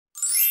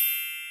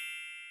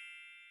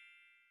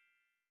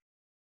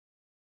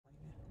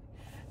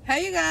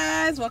Hey you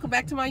guys, welcome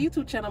back to my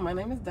YouTube channel. My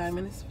name is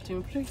Diamond. It's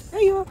Fatima Patrice.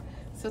 Hey y'all.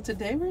 So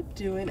today we're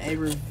doing a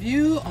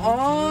review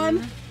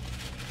on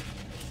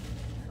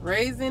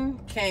Raising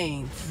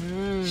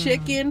Cane's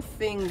chicken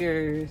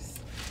fingers.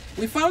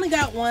 We finally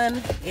got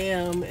one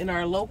in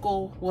our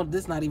local, well,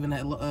 this is not even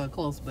that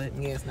close, but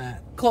Yeah, it's not.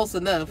 close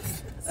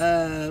enough.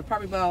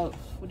 Probably about,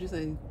 what'd you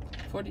say,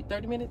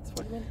 30 minutes?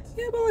 40 minutes?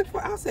 Yeah, but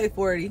like, I'll say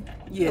 40.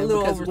 Yeah, a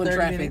little because over with 30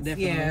 traffic, minutes.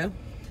 definitely. Yeah.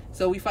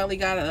 So we finally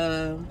got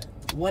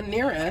one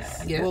near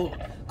us. Yeah. Well,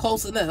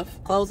 close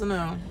enough. Close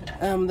enough.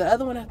 The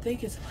other one I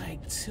think is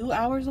like 2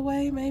 hours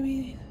away,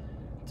 maybe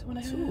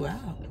 2.5. 2 hours.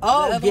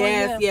 Oh yes,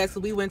 yeah. yes. So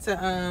we went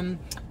to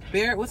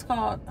Bear. What's it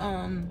called?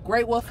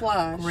 Great Wolf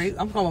Lodge.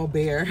 I'm calling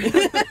Bear.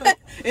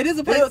 It is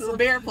a place. It's a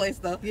bear place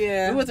though.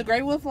 Yeah. We went to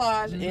Great Wolf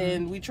Lodge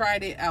and we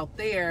tried it out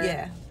there.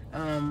 Yeah.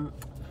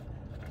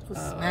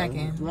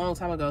 Smacking. A long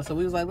time ago. So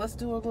we was like, let's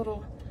do a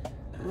little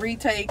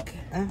retake.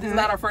 This is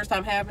not our first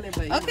time having it,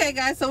 but okay,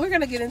 guys. So we're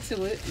gonna get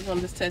into it. We're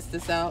gonna just test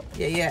this out.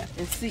 Yeah.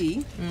 And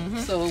see.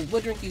 So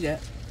what drink you got?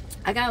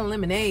 I got a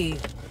lemonade.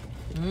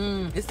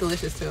 It's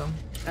delicious too.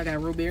 I got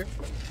root beer.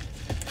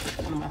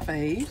 One of my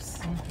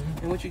faves.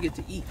 And what you get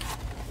to eat?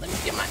 Let me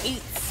get my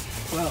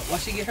eats. Well, while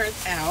she get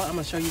hers out, I'm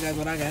gonna show you guys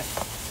what I got.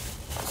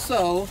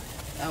 So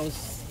I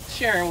was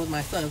sharing with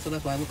my son, so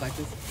that's why I look like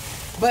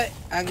this. But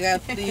I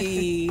got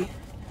the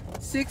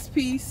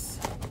 6-piece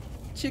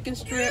chicken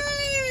strip.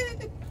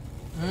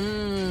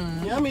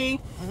 Yummy.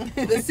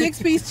 The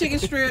 6-piece chicken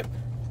strip,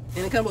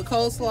 and it comes with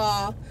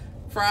coleslaw,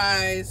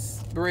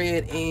 fries,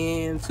 bread,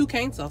 and 2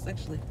 cane sauce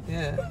actually.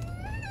 Yeah.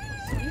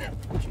 So, yeah.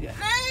 What you got?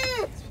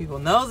 These people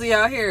nosy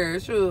out here.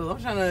 True.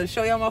 I'm trying to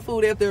show y'all my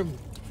food after.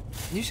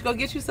 You should go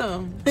get you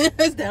some.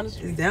 It's down the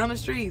street. It's down the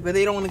street, but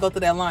they don't want to go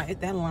through that line.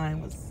 That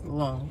line was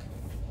Long.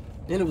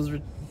 And it was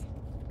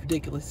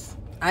ridiculous.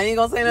 I ain't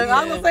gonna say nothing. Yeah.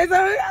 I was gonna say something.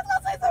 I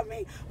was gonna say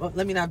something. Well,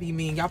 let me not be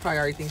mean. Y'all probably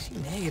already think she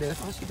negative.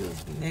 That's all she do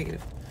is be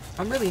negative.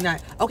 I'm really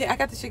not. Okay, I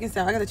got the chicken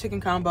salad. I got the chicken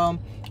combo.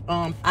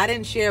 I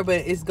didn't share, but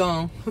it's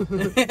gone.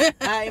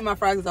 I ate my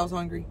fries because I was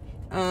hungry.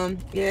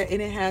 Yeah,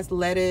 and it has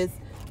lettuce.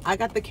 I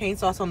got the cane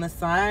sauce on the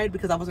side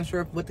because I wasn't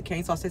sure what the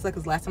cane sauce tastes like.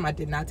 Because last time I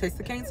did not taste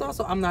the cane sauce,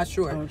 so I'm not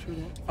sure. Oh,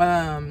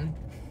 true.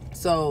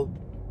 So,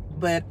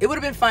 but it would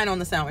have been fine on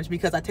the sandwich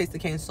because I tasted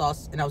cane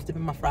sauce and I was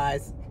dipping my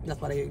fries. That's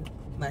why they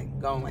like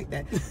going like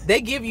that.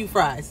 They give you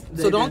fries,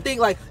 so don't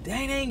think like they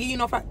ain't give you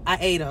no fries. I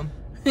ate them.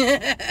 We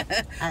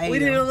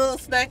did a little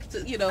snack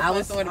to, you know. I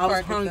was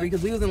hungry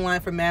because we was in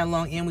line for mad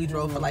long and we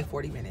drove for like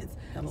 40 minutes.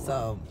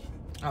 So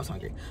I was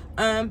hungry.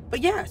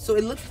 But yeah, so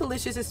it looks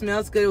delicious. It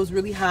smells good. It was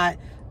really hot.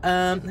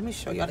 Let me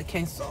show y'all the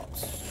cane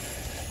sauce.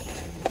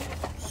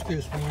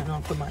 Excuse me, I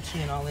don't put my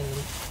chin all in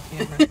the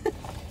camera.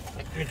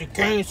 Get the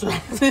cane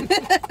sauce.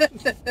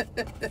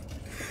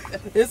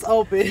 It's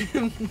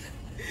open.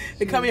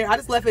 It come here. I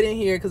just left it in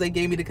here because they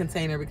gave me the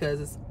container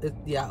because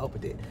yeah, I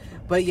opened it.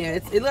 But yeah,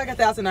 it looked like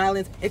 1,000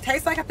 Islands. It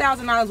tastes like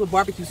 1,000 Islands with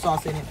barbecue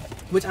sauce in it,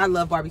 which I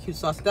love barbecue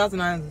sauce. 1,000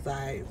 Islands is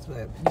alright,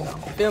 but you know,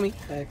 you feel me?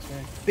 Thanks.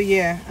 But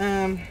yeah,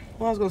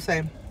 what I was gonna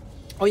say.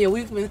 Oh yeah,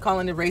 we've been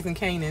calling it Raising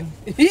Canaan.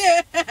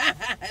 Yeah.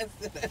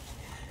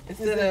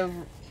 Instead of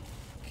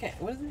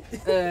what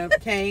is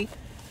it? Cane.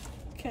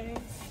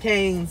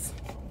 Canes.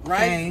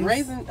 Right.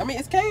 Raisin. I mean,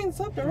 it's cane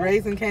something, right?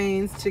 Raising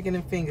Cane's chicken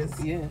and fingers.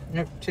 Yeah.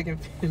 Chicken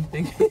and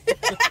fingers.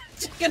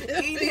 Chicken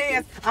and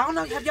fingers. I don't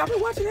know. Have y'all been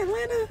watching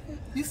Atlanta?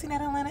 You seen that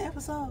Atlanta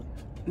episode?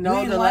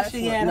 No, the last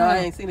one. Yet, no, I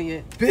ain't seen it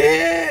yet.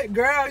 Big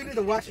girl, you need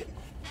to watch it.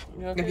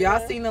 Okay, if y'all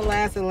seen the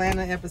last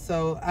Atlanta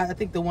episode, I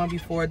think the one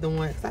before the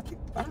one, cause I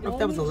don't know if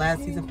that was the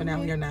last season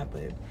finale or not,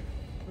 but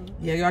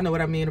yeah, y'all know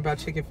what I mean about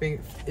chicken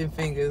and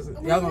fingers.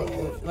 Y'all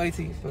gonna wait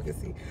till you fucking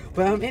see.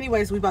 But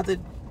anyways, we about to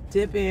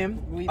dip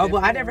in.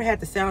 I never had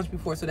the sandwich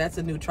before, so that's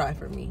a new try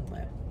for me.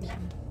 But yeah.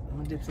 I'm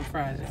gonna dip some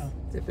fries, y'all.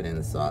 Dip it in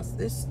the sauce.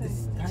 This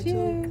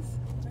Cheers.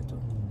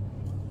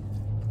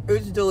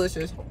 It's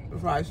delicious. The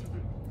fries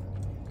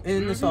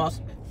in the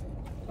sauce.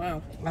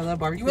 Wow. I love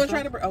barbecue. You want to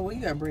try the bread? Oh, well,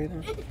 you got bread,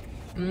 huh?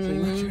 So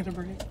you want to try the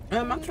bread?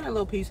 I'll try a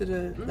little piece of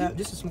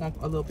just a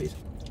little piece.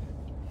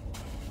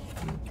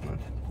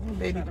 A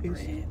baby piece.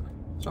 Bread.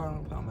 Sorry,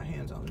 I'm putting my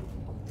hands on it.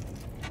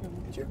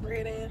 Get your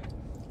bread in.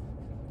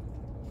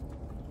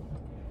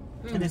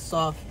 And it's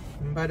soft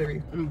and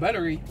buttery. And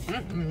buttery.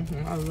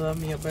 I love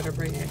me a butter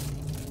bread.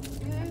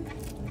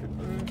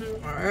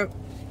 All right,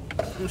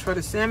 I'm gonna try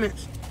the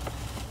sandwich.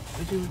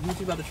 What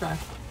you about to try?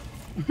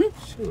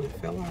 Shoot, it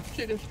fell off.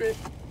 Chicken strip.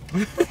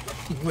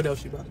 What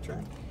else you about to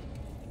try?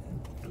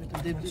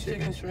 Dip the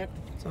chicken strip.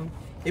 So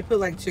they put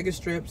like chicken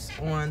strips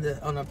on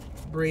the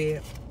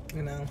bread.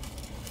 You know,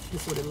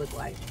 this is what it looked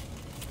like.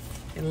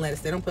 And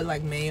lettuce. They don't put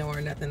like mayo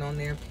or nothing on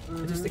there.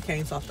 It's just the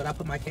cane sauce. But I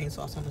put my cane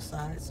sauce on the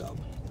side, so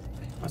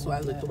that's why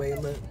it looked the way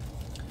it looked.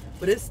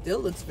 But it still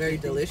looks very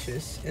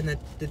delicious, and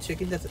the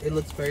chicken it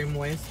looks very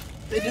moist.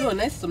 They do, and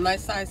that's some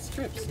nice sized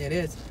strips. Yeah, it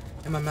is.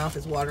 And my mouth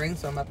is watering,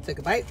 so I'm about to take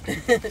a bite.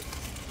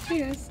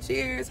 Cheers.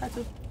 Cheers.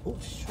 Oh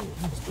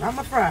shoot! Not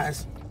my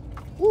fries.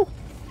 Woo.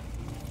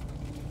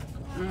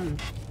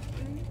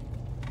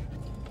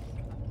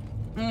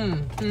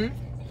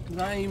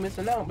 I ain't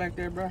missing out back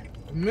there, bro.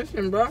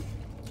 Missing, bro.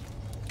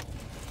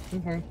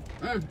 Okay.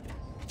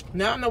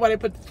 Now I know why they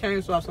put the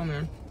cayenne sauce on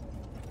there.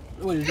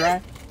 What, is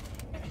dry?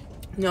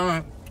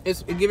 No,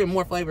 it give it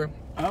more flavor.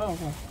 Oh,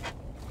 okay.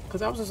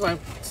 Cause I was just like,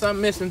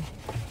 something missing.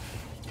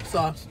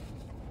 Sauce.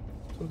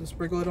 So just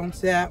sprinkle it on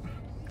top.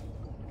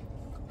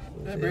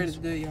 That bread is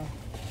good, y'all.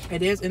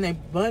 It is, and their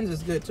buns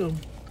is good too.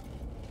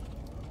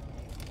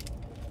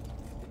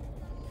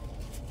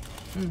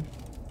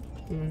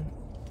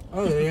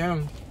 Oh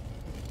yeah.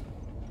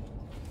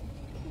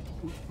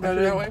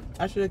 Better that way?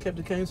 I should have kept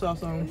the cayenne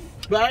sauce on,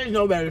 but I didn't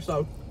know better,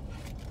 so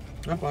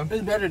that's fine.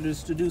 It's better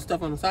just to do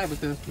stuff on the side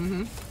because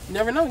you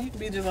never know. You could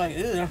be just like,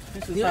 ew,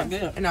 this is not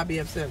good. And not be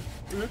upset.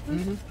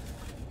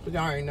 But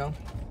y'all already know.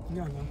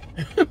 Y'all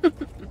know.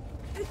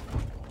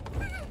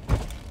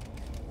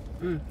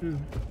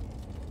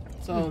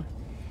 So,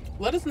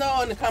 let us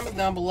know in the comments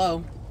down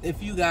below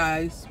if you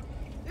guys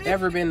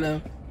ever been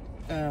to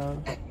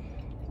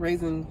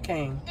Raising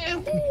Cane.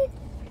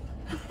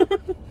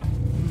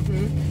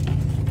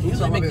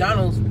 Usually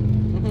McDonald's,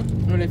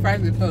 when they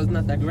fries get cold, it's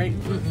not that great.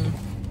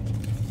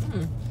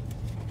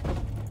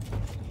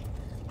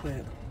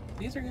 But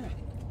these are good.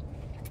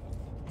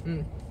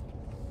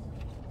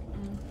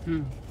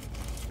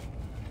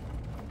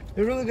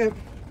 They're really good.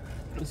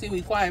 You see,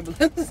 we quiet, but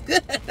this is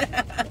good.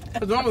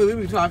 Because normally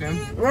we be talking.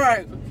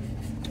 Right.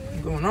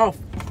 Going off.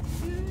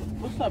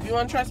 What's up? You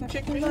want to try some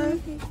chicken,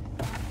 man?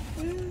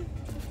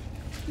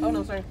 Oh,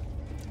 no, sir.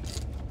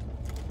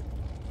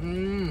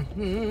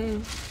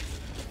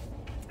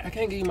 I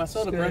can't give you my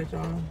soda, bro.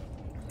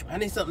 I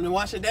need something to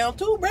wash it down,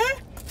 too, bro.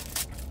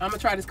 I'm going to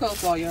try this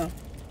coleslaw, y'all.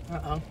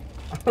 Uh-oh.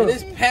 And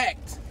it's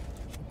packed.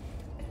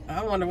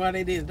 I wonder why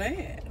they did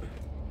that.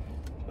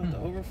 With the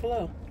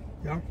overflow.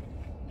 Yeah.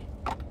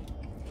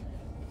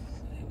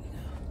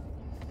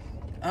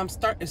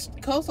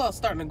 Coleslaw's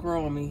starting to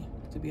grow on me,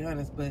 to be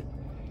honest, but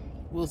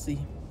we'll see.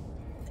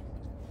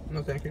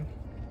 No, thank you.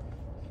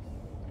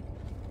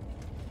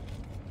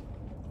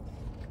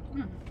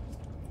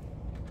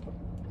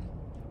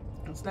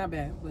 It's not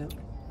bad, but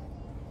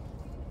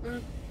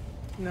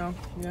no,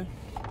 yeah,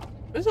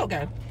 it's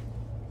okay.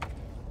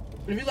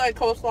 If you like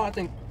coleslaw, I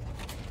think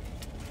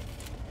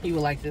you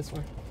will like this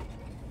one.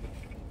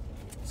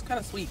 It's kind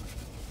of sweet,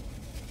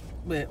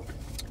 but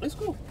it's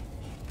cool.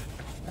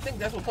 I think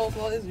that's what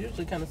coleslaw is,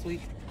 usually kind of sweet.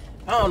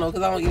 I don't know,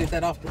 because I don't eat it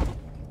that often.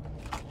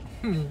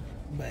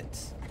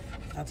 But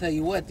I'll tell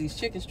you what, these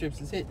chicken strips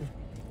is hitting.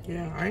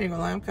 Yeah, I ain't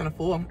gonna lie, I'm kind of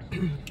full.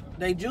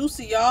 They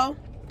juicy, y'all.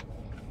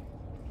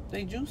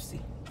 They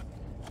juicy.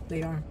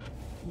 They are.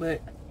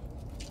 But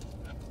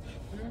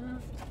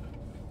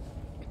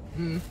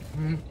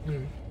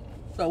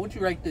so what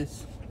you rate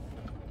this?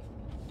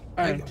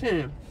 Out of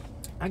 10.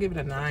 I give it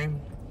a 9.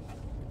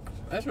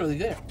 That's really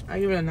good. I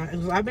give it a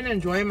 9. I've been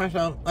enjoying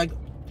myself. Like,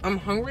 I'm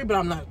hungry, but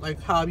I'm not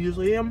like how I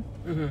usually am.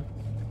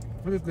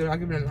 It's good. I'll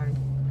give it a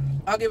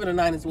 9. I'll give it a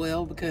 9 as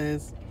well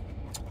because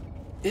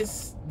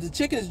the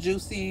chicken's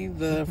juicy,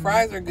 the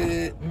fries are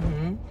good,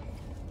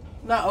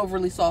 not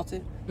overly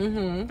salted.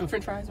 And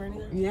French fries or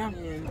anything. Yeah.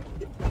 And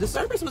the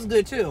service was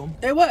good too.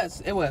 It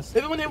was.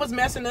 Even when they was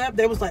messing up,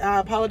 they was like, I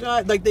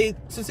apologize. Like, they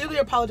sincerely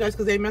apologized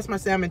because they messed my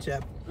sandwich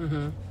up.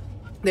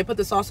 They put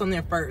the sauce on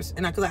there first,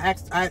 and because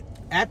I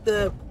at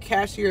the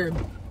cashier,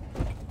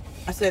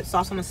 I said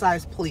sauce on the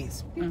sides,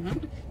 please.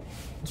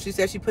 She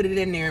said she put it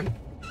in there.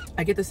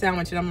 I get the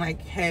sandwich and I'm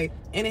like, hey,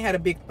 and it had a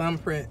big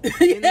thumbprint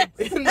in the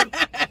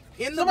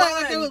bun.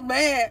 Like it was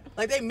mad.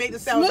 Like they made the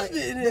sandwich, like,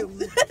 they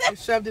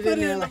shoved it in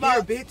there, like,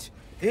 here, bitch.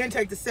 They didn't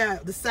take the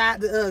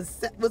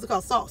what's it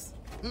called, sauce.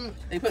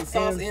 They put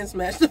sauce and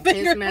smashed the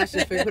finger. And smashed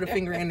it, put a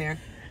finger in there.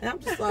 And I'm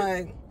just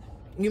like,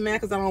 you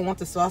mad because I don't want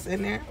the sauce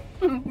in there?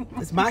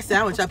 It's my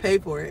sandwich. I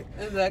paid for it.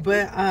 Exactly.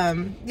 But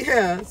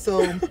yeah,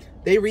 so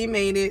they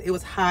remade it. It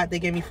was hot. They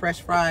gave me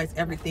fresh fries,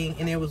 everything,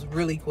 and it was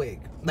really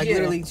quick. Like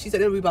literally, she said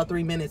it would be about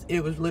 3 minutes.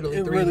 It was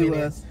literally 3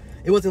 minutes.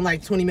 It wasn't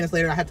like 20 minutes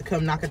later I had to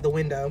come knock at the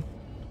window.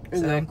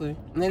 Exactly. So,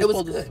 and they it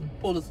was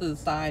pulled us to the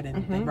side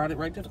and they brought it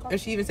right to the car.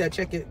 And she even said,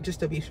 check it just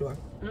to be sure.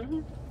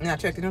 And I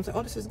checked it and I was like,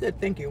 oh, this is good.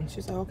 Thank you.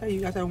 She said, okay, you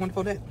guys have a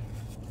wonderful day.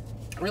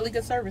 Really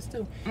good service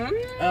too.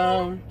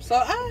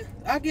 So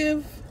I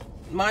give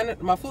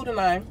my food a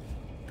 9.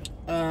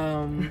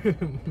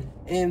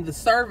 And the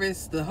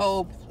service, the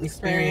whole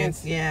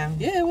experience,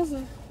 it was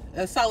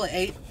a solid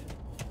 8.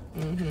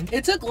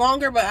 It took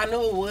longer, but I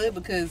knew it would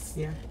because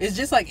it's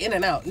just like In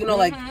and Out, you know,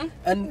 like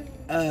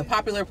a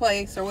popular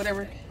place or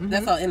whatever.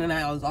 That's how In and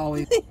Out is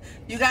always.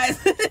 You guys,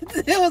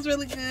 it was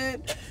really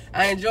good.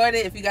 I enjoyed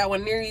it. If you got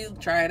one near you,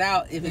 try it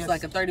out. If it's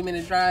like a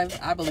 30-minute drive,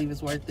 I believe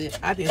it's worth it.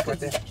 I think it's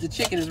worth it. The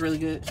chicken is really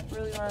good.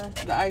 Really hard.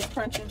 The ice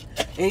crunching.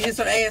 And you get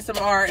some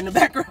ASMR in the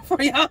background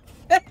for y'all.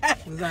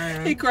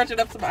 He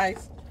crunching up some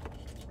ice.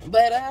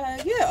 But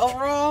yeah,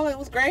 overall it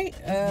was great.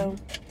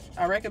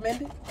 I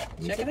recommend it.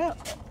 Check it out.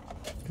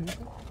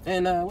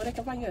 And where they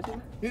can find you at,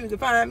 Tima? You can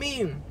find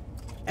me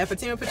at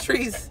Fatima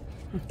Patrice,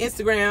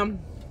 Instagram.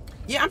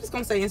 Yeah, I'm just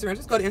gonna say Instagram.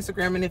 Just go to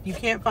Instagram, and if you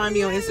can't find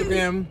me on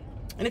Instagram,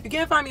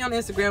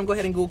 go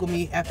ahead and Google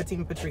me at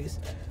Fatima Patrice.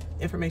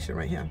 information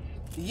right here.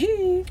 Yeah.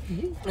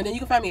 Mm-hmm. And then you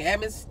can find me at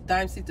Miss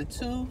Dime Sita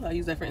 2. I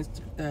use that for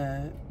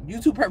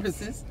YouTube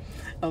purposes.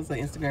 I would say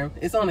Instagram.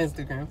 It's on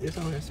Instagram. It's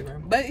on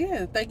Instagram. But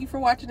yeah, thank you for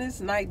watching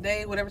this night,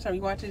 day, whatever time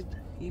you watch it.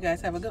 You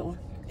guys have a good one.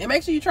 And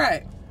make sure you try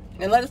it.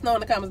 And let us know in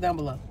the comments down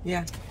below.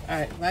 Yeah. All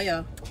right. Bye,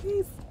 y'all.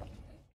 Peace.